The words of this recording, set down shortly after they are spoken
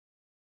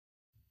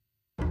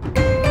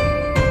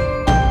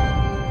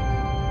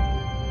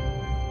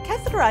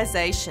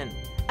Catheterization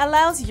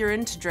allows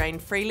urine to drain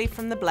freely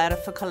from the bladder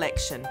for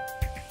collection.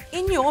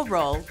 In your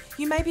role,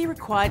 you may be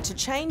required to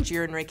change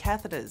urinary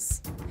catheters.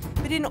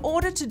 But in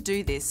order to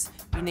do this,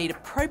 you need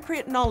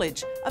appropriate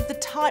knowledge of the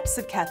types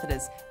of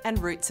catheters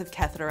and routes of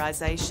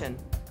catheterization.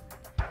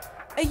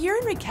 A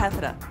urinary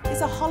catheter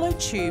is a hollow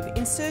tube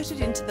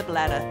inserted into the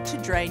bladder to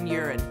drain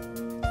urine.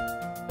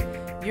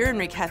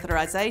 Urinary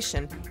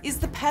catheterization is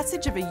the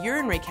passage of a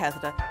urinary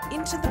catheter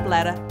into the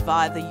bladder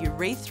via the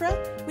urethra,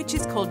 which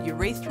is called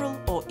urethral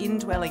or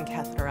indwelling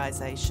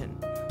catheterization,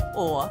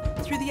 or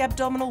through the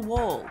abdominal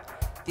wall.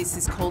 This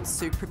is called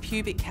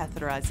suprapubic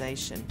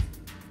catheterization.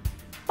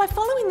 By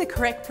following the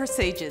correct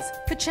procedures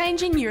for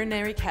changing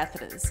urinary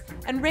catheters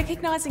and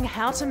recognising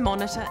how to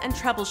monitor and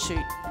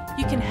troubleshoot,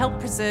 you can help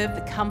preserve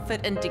the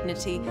comfort and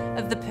dignity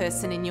of the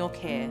person in your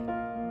care.